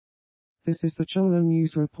This is the Cholo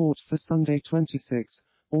News Report for Sunday 26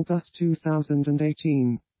 August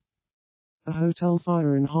 2018. A hotel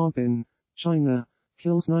fire in Harbin, China,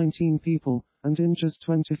 kills 19 people and injures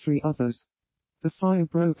 23 others. The fire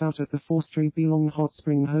broke out at the 4-story Belong Hot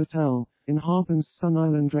Spring Hotel, in Harbin's Sun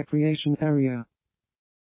Island Recreation Area.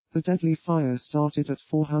 The deadly fire started at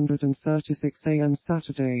 4:36 a.m.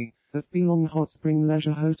 Saturday, at Belong Hot Spring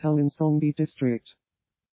Leisure Hotel in Songbi District.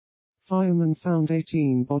 Firemen found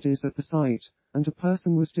 18 bodies at the site, and a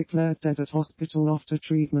person was declared dead at hospital after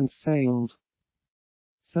treatment failed.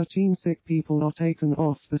 13 sick people are taken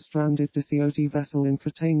off the stranded Dicioti vessel in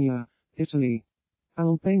Catania, Italy.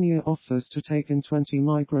 Albania offers to take in 20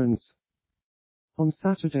 migrants. On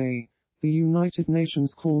Saturday, the United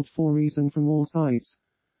Nations called for reason from all sides,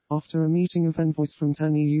 after a meeting of envoys from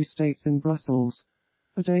 10 EU states in Brussels,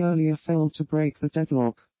 a day earlier failed to break the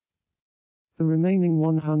deadlock. The remaining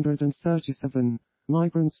 137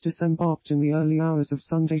 migrants disembarked in the early hours of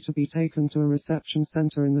Sunday to be taken to a reception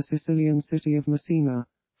center in the Sicilian city of Messina,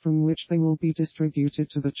 from which they will be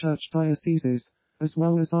distributed to the church dioceses, as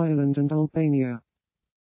well as Ireland and Albania.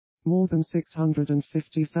 More than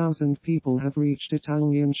 650,000 people have reached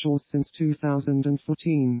Italian shores since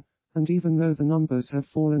 2014, and even though the numbers have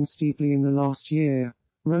fallen steeply in the last year,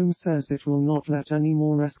 Rome says it will not let any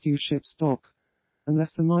more rescue ships dock,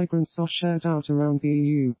 unless the migrants are shared out around the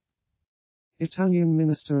EU. Italian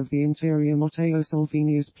Minister of the Interior Matteo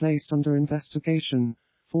Salvini is placed under investigation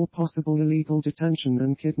for possible illegal detention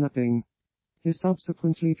and kidnapping. He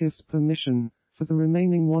subsequently gives permission for the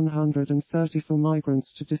remaining 134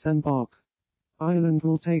 migrants to disembark. Ireland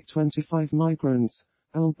will take 25 migrants,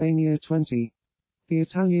 Albania 20. The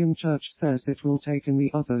Italian Church says it will take in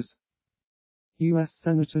the others. U.S.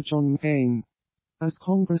 Senator John McCain. As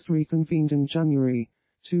Congress reconvened in January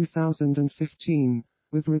 2015,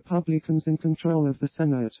 with Republicans in control of the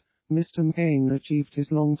Senate, Mr. McCain achieved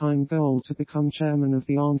his long-time goal to become chairman of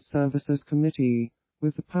the Armed Services Committee,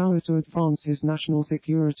 with the power to advance his national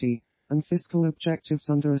security and fiscal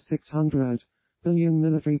objectives under a $600 billion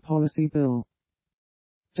military policy bill.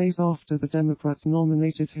 Days after the Democrats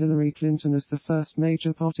nominated Hillary Clinton as the first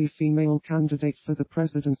major party female candidate for the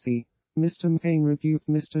presidency, Mr. McCain rebuked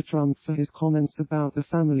Mr. Trump for his comments about the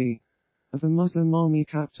family of a Muslim army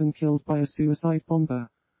captain killed by a suicide bomber,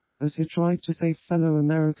 as he tried to save fellow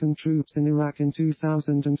American troops in Iraq in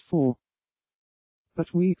 2004.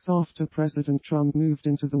 But weeks after President Trump moved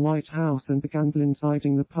into the White House and began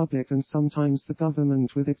blindsiding the public and sometimes the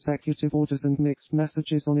government with executive orders and mixed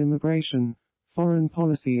messages on immigration, foreign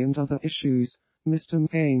policy and other issues, Mr.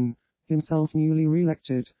 McCain, himself newly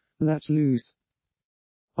re-elected, let loose.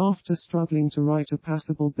 After struggling to write a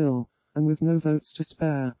passable bill, and with no votes to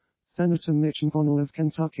spare, Senator Mitch McConnell of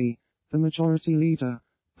Kentucky, the majority leader,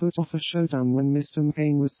 put off a showdown when Mr.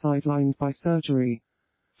 McCain was sidelined by surgery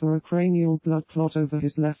for a cranial blood clot over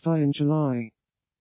his left eye in July.